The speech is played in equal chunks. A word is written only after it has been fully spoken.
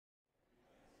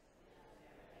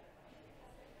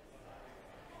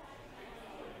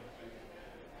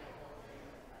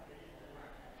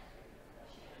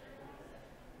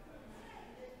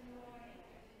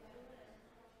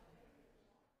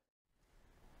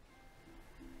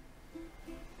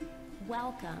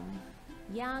Welcome,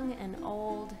 young and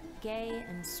old, gay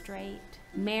and straight,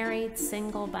 married,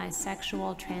 single,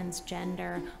 bisexual,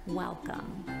 transgender,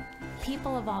 welcome.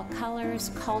 People of all colors,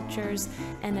 cultures,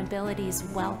 and abilities,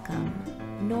 welcome.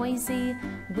 Noisy,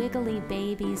 wiggly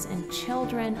babies and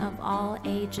children of all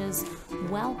ages,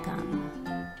 welcome.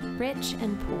 Rich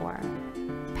and poor,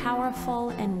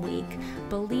 powerful and weak,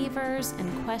 believers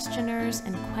and questioners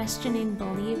and questioning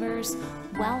believers,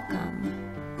 welcome.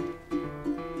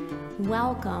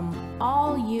 Welcome,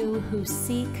 all you who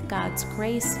seek God's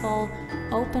graceful,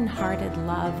 open-hearted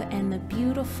love and the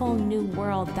beautiful new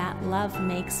world that love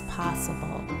makes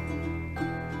possible.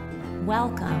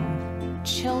 Welcome,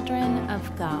 children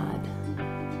of God.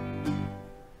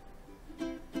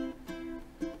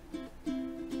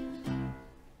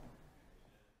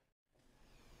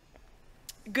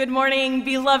 Good morning,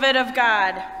 beloved of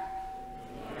God.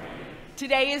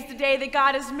 Today is the day that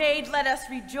God has made. Let us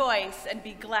rejoice and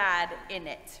be glad in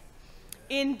it.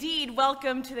 Indeed,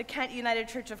 welcome to the Kent United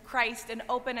Church of Christ, an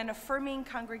open and affirming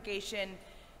congregation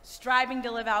striving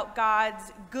to live out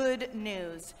God's good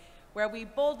news, where we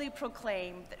boldly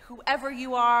proclaim that whoever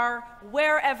you are,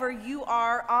 wherever you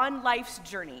are on life's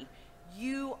journey,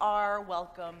 you are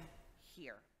welcome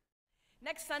here.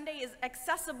 Next Sunday is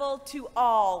Accessible to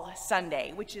All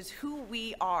Sunday, which is who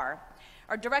we are.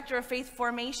 Our Director of Faith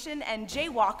Formation and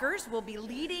Jaywalkers will be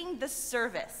leading the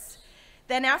service.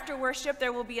 Then after worship,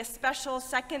 there will be a special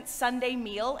second Sunday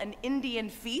meal, an Indian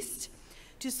feast,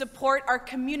 to support our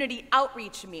community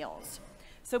outreach meals.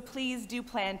 So please do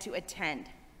plan to attend.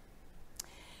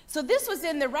 So this was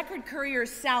in the Record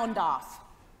Courier's sound off.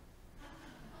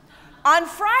 On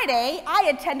Friday,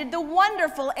 I attended the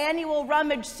wonderful annual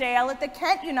rummage sale at the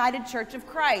Kent United Church of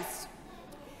Christ.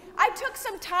 I took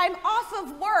some time off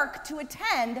of work to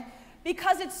attend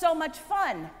because it's so much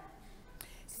fun.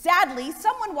 Sadly,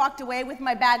 someone walked away with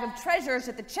my bag of treasures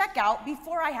at the checkout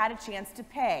before I had a chance to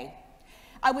pay.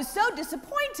 I was so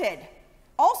disappointed.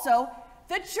 Also,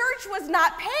 the church was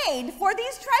not paid for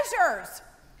these treasures.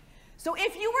 So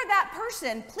if you were that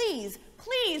person,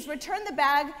 please return the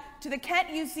bag to the Kent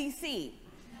UCC.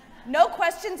 No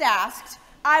questions asked.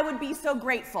 I would be so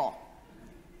grateful.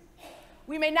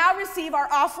 We may now receive our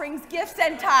offerings, gifts,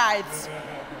 and tithes.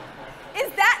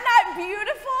 Is that not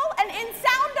beautiful? And in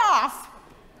sound off,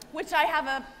 which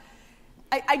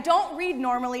I don't read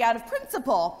normally out of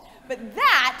principle, but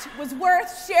that was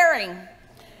worth sharing.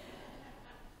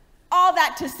 All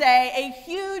that to say, a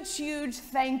huge, huge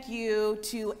thank you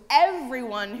to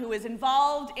everyone who is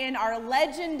involved in our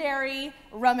legendary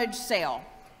rummage sale.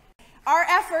 Our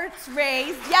efforts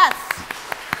raised, yes.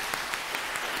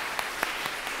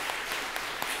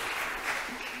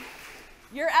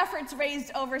 Your efforts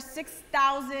raised over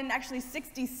 6,000, actually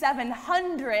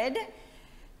 6,700,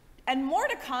 and more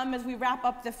to come as we wrap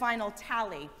up the final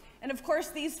tally. And of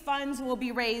course, these funds will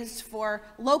be raised for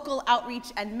local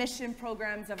outreach and mission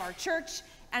programs of our church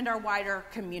and our wider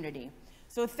community.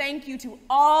 So thank you to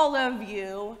all of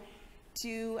you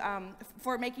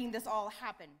for making this all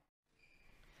happen.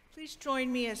 Please join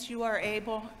me as you are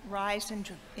able, rise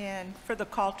and for the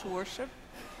call to worship.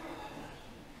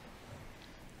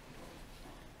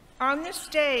 On this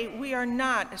day, we are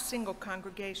not a single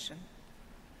congregation,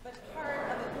 but part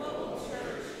of a global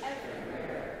church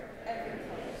everywhere, every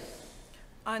place.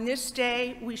 On this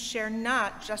day, we share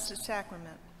not just a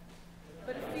sacrament,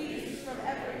 but a feast from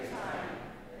every time,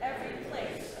 every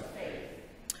place of faith.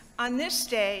 On this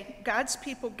day, God's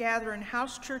people gather in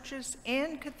house churches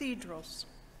and cathedrals,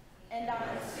 and on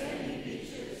sandy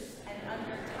beaches and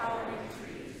under towering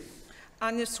trees.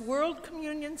 On this World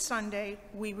Communion Sunday,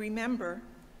 we remember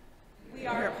we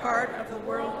are part of the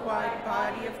worldwide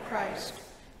body of Christ,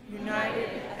 united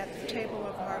at the table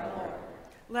of our Lord.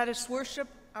 Let us worship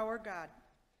our God.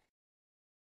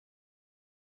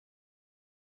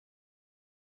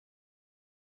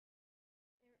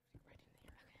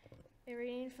 A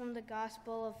reading from the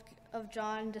Gospel of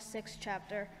John, the 6th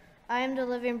chapter. I am the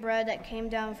living bread that came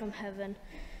down from heaven.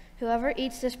 Whoever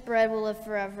eats this bread will live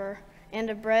forever, and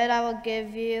the bread I will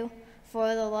give you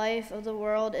for the life of the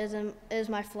world is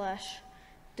my flesh.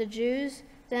 The Jews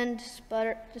then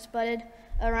disputed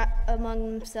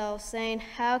among themselves, saying,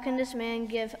 How can this man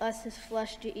give us his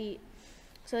flesh to eat?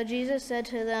 So Jesus said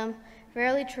to them,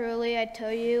 Verily, truly, I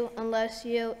tell you, unless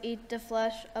you eat the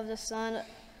flesh of the Son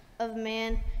of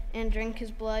Man and drink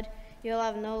his blood, you will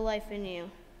have no life in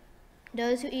you.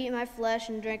 Those who eat my flesh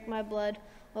and drink my blood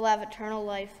will have eternal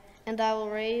life, and I will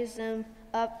raise them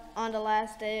up on the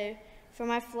last day. For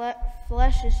my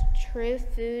flesh is true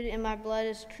food, and my blood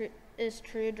is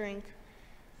true drink.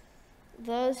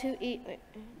 Those who eat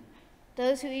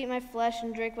Those who eat my flesh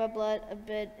and drink my blood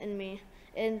abide in me,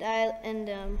 and I in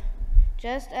them.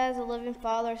 Just as the living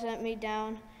Father sent me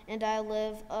down, and I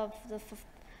live of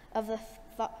the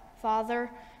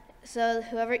Father, so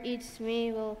whoever eats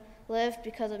me will live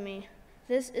because of me.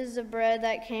 This is the bread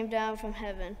that came down from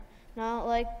heaven, not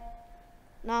like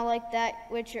that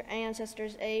which your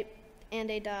ancestors ate, and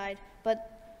they died,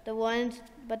 but the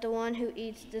one who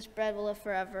eats this bread will live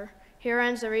forever. Here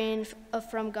ends the reading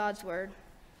from God's word.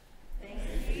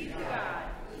 Thanks be to God,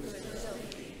 who is so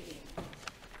faithful.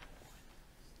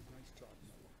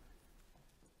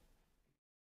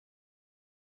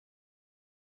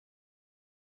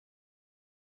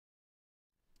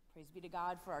 Praise be to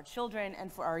God for our children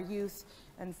and for our youth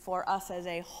and for us as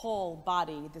a whole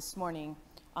body this morning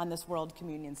on this World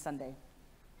Communion Sunday.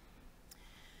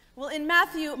 Well, in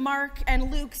Matthew, Mark,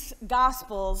 and Luke's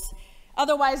Gospels,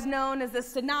 otherwise known as the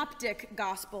Synoptic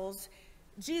Gospels,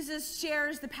 Jesus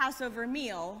shares the Passover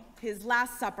meal, his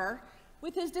Last Supper,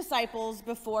 with his disciples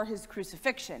before his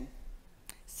crucifixion.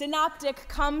 Synoptic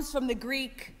comes from the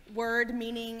Greek word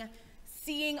meaning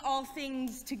seeing all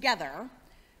things together,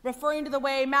 referring to the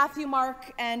way Matthew,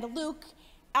 Mark, and Luke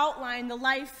outline the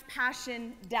life,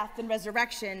 passion, death, and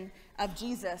resurrection of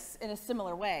Jesus in a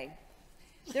similar way.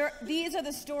 These are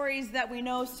the stories that we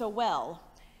know so well.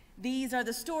 These are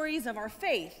the stories of our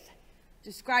faith,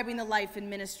 describing the life and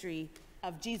ministry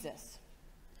of Jesus.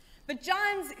 But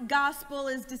John's gospel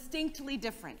is distinctly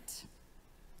different.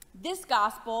 This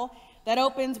gospel that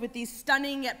opens with these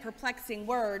stunning yet perplexing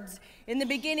words, "In the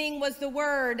beginning was the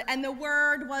Word, and the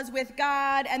Word was with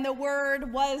God, and the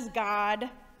Word was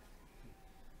God."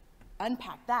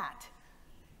 Unpack that.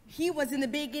 He was in the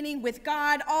beginning with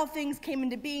God. All things came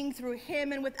into being through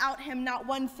him, and without him not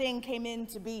one thing came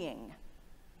into being.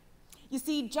 You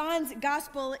see, John's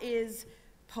gospel is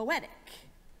poetic,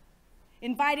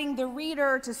 inviting the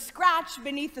reader to scratch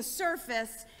beneath the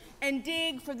surface and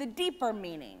dig for the deeper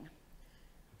meaning.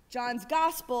 John's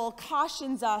gospel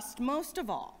cautions us, most of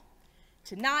all,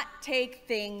 to not take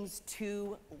things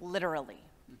too literally.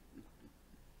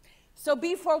 So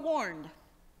be forewarned.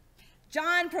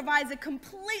 John provides a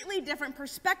completely different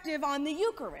perspective on the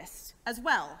Eucharist as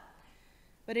well,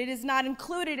 but it is not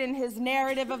included in his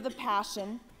narrative of the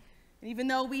Passion. And even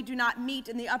though we do not meet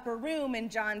in the upper room in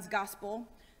John's gospel,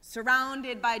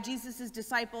 surrounded by Jesus'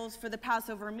 disciples for the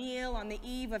Passover meal on the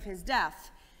eve of his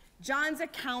death, John's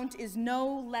account is no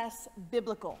less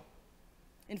biblical.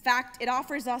 In fact, it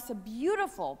offers us a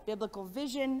beautiful biblical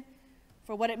vision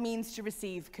for what it means to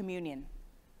receive communion.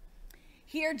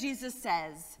 Here Jesus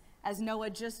says, as Noah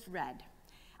just read,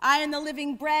 "I am the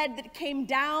living bread that came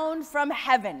down from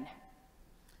heaven."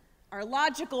 Our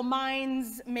logical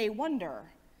minds may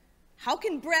wonder, how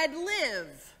can bread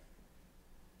live?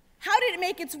 How did it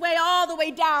make its way all the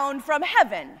way down from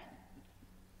heaven?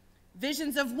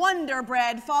 Visions of Wonder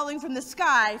Bread falling from the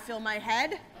sky fill my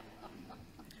head.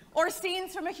 Or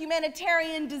scenes from a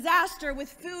humanitarian disaster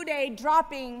with food aid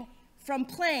dropping from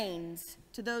planes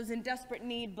to those in desperate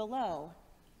need below.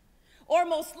 Or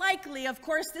most likely, of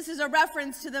course, this is a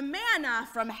reference to the manna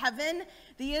from heaven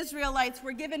the Israelites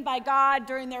were given by God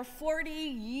during their 40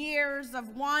 years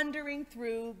of wandering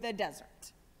through the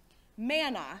desert.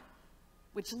 Manna,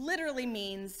 which literally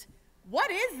means, "What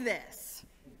is this?"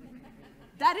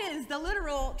 That is the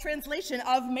literal translation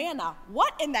of manna.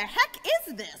 What in the heck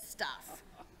is this stuff?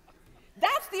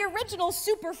 That's the original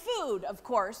superfood, of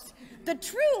course, the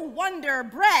true wonder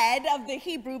bread of the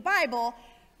Hebrew Bible,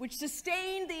 which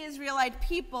sustained the Israelite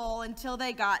people until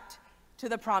they got to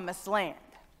the Promised Land.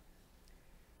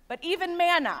 But even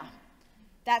manna,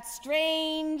 that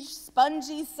strange,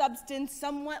 spongy substance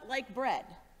somewhat like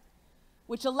bread,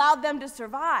 which allowed them to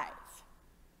survive,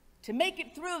 to make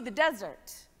it through the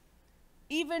desert,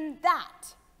 even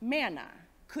that manna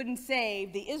couldn't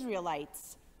save the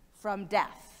Israelites from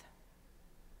death.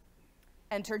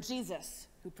 Enter Jesus,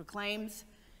 who proclaims,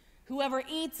 "Whoever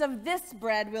eats of this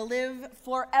bread will live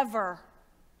forever.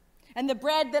 And the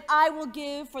bread that I will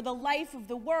give for the life of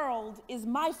the world is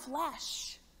my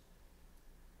flesh."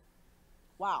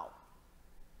 Wow.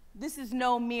 This is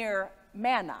no mere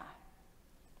manna.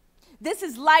 This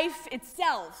is life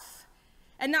itself,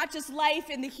 and not just life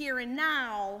in the here and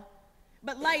now,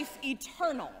 but life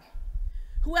eternal.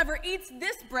 Whoever eats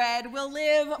this bread will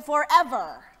live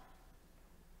forever.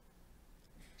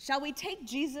 Shall we take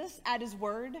Jesus at his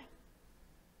word?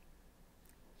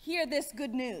 Hear this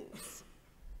good news.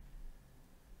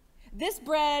 This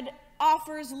bread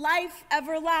offers life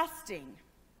everlasting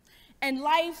and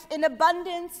life in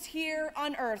abundance here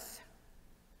on earth.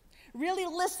 Really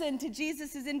listen to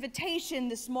Jesus' invitation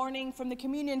this morning from the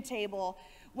communion table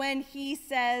when he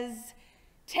says,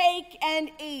 Take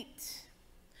and eat,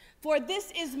 for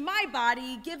this is my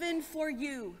body given for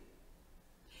you.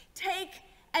 Take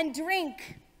and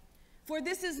drink, for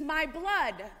this is my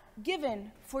blood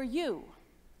given for you.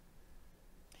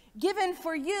 Given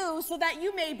for you so that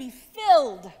you may be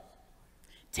filled.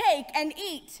 Take and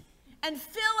eat and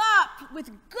fill up with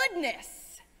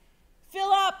goodness.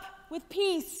 Fill up with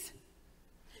peace.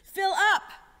 Fill up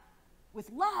with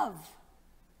love.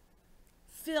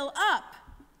 Fill up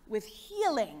with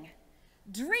healing.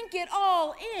 Drink it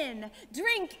all in.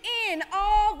 Drink in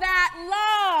all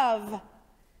that love.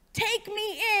 Take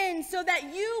me in so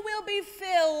that you will be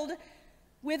filled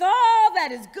with all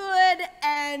that is good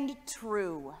and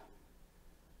true.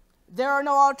 There are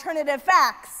no alternative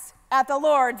facts at the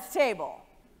Lord's table.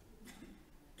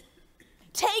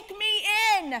 Take me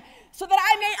in so that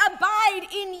I may abide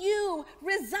in you,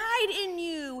 reside in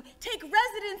you, take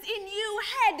residence in you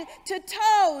head to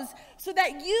toes, so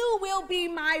that you will be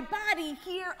my body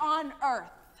here on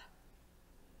earth.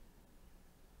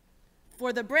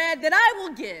 For the bread that I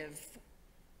will give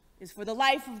is for the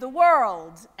life of the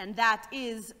world, and that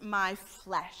is my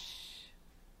flesh.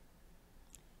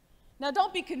 Now,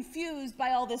 don't be confused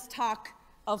by all this talk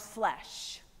of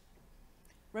flesh.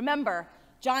 Remember,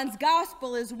 John's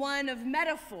gospel is one of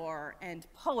metaphor and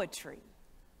poetry.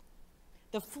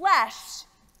 The flesh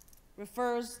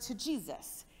refers to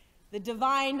Jesus, the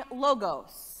divine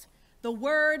Logos, the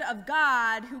Word of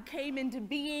God who came into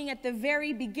being at the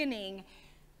very beginning,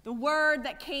 the Word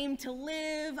that came to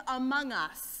live among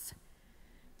us,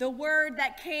 the Word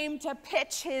that came to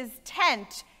pitch his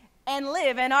tent and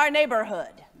live in our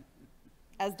neighborhood,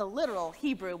 as the literal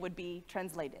Hebrew would be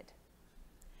translated.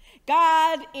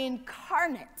 God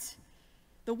incarnate,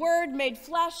 the Word made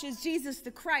flesh, is Jesus the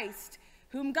Christ,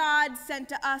 whom God sent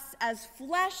to us as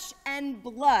flesh and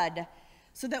blood,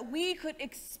 so that we could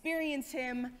experience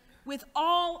him with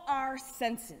all our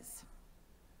senses,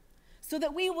 so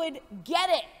that we would get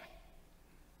it,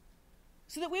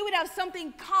 so that we would have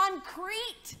something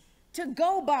concrete to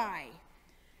go by.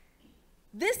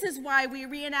 This is why we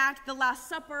reenact the Last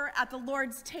Supper at the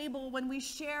Lord's table when we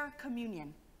share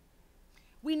communion.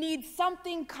 We need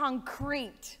something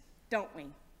concrete, don't we?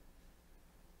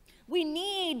 We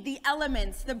need the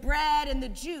elements, the bread and the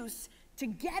juice, to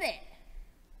get it,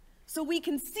 so we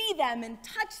can see them and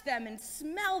touch them and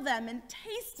smell them and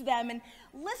taste them and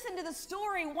listen to the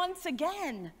story once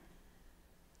again,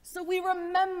 so we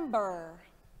remember.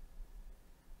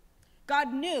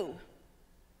 God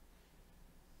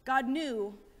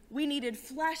knew we needed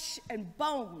flesh and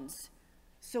bones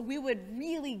so we would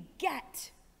really get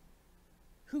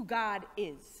who God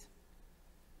is.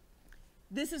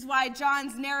 This is why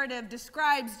John's narrative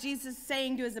describes Jesus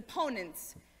saying to his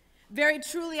opponents, "Very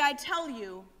truly I tell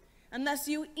you, unless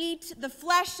you eat the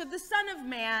flesh of the Son of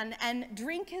Man and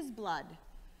drink his blood,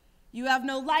 you have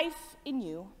no life in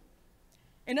you."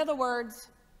 In other words,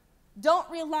 don't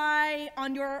rely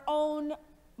on your own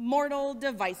mortal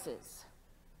devices.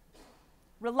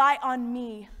 Rely on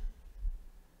me.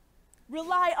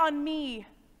 Rely on me.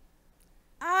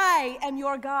 I am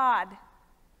your God,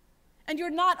 and you're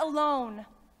not alone.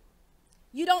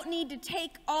 You don't need to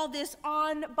take all this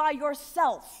on by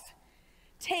yourself.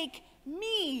 Take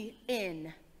me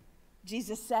in,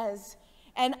 Jesus says,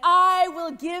 and I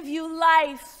will give you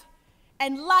life,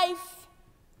 and life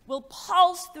will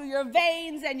pulse through your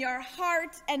veins and your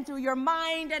heart and through your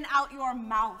mind and out your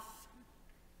mouth.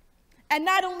 And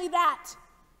not only that,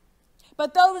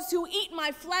 but those who eat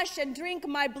my flesh and drink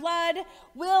my blood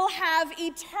will have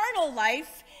eternal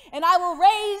life, and I will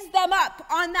raise them up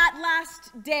on that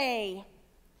last day.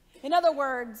 In other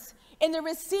words, in the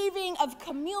receiving of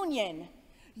communion,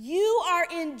 you are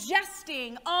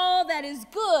ingesting all that is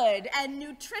good and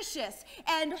nutritious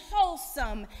and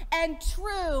wholesome and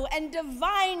true and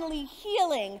divinely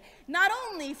healing, not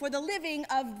only for the living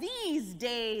of these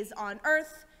days on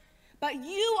earth, but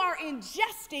you are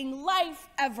ingesting life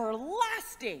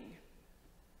everlasting.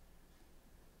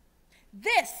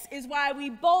 This is why we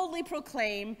boldly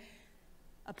proclaim,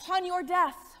 upon your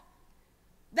death,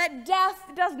 that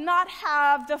death does not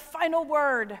have the final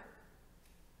word.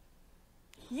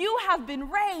 You have been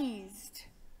raised.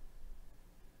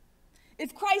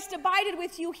 If Christ abided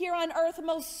with you here on earth,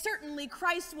 most certainly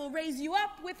Christ will raise you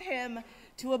up with him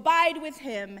to abide with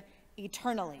him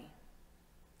eternally.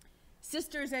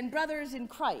 Sisters and brothers in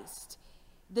Christ,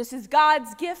 this is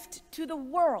God's gift to the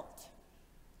world.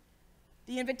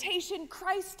 The invitation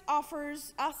Christ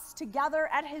offers us to gather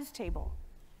at his table,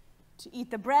 to eat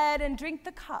the bread and drink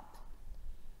the cup,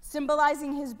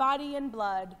 symbolizing his body and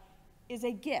blood, is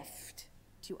a gift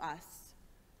to us.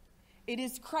 It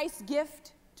is Christ's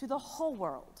gift to the whole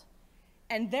world,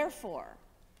 and therefore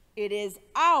it is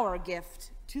our gift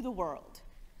to the world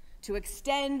to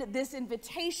extend this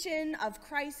invitation of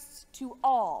Christ to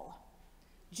all.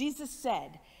 Jesus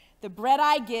said, "The bread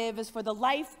I give is for the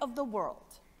life of the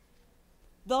world,"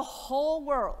 the whole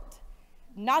world,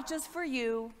 not just for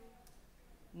you,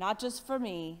 not just for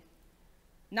me,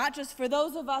 not just for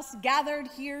those of us gathered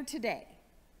here today,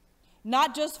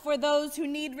 not just for those who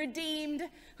need redeemed,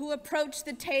 who approach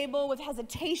the table with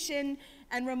hesitation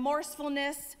and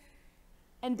remorsefulness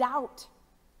and doubt,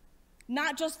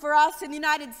 not just for us in the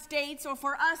United States or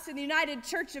for us in the United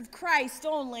Church of Christ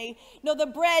only. No, the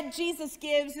bread Jesus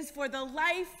gives is for the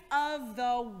life of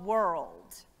the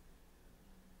world.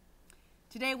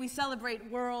 Today we celebrate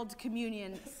World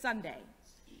Communion Sunday,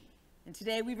 and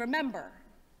today we remember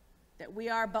that we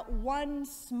are but one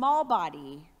small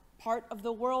body, part of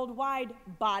the worldwide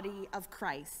body of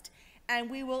Christ, and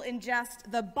we will ingest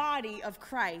the body of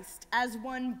Christ as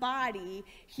one body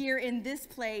here in this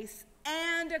place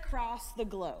and across the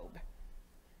globe.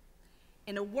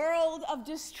 In a world of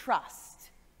distrust,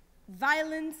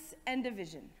 violence, and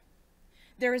division,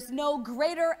 there is no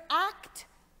greater act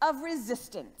of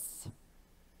resistance,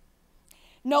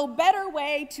 no better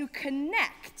way to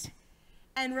connect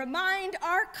and remind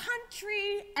our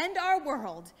country and our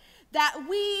world that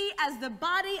we, as the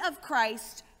body of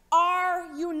Christ, are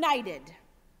united.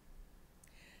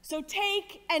 So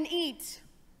take and eat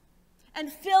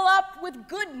and fill up with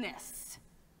goodness,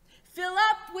 fill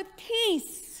up with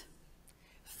peace,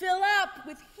 fill up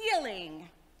with healing,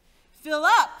 fill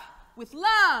up with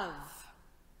love,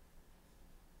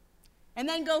 and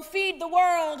then go feed the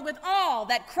world with all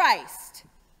that Christ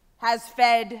has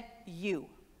fed you.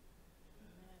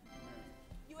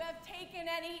 You have taken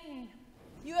and eaten.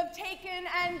 You have taken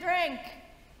and drank.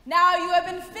 Now you have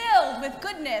been filled with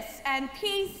goodness and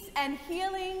peace and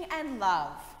healing and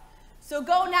love. So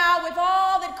go now with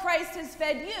all that Christ has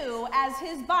fed you as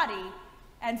his body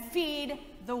and feed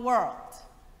the world.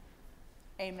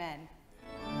 Amen.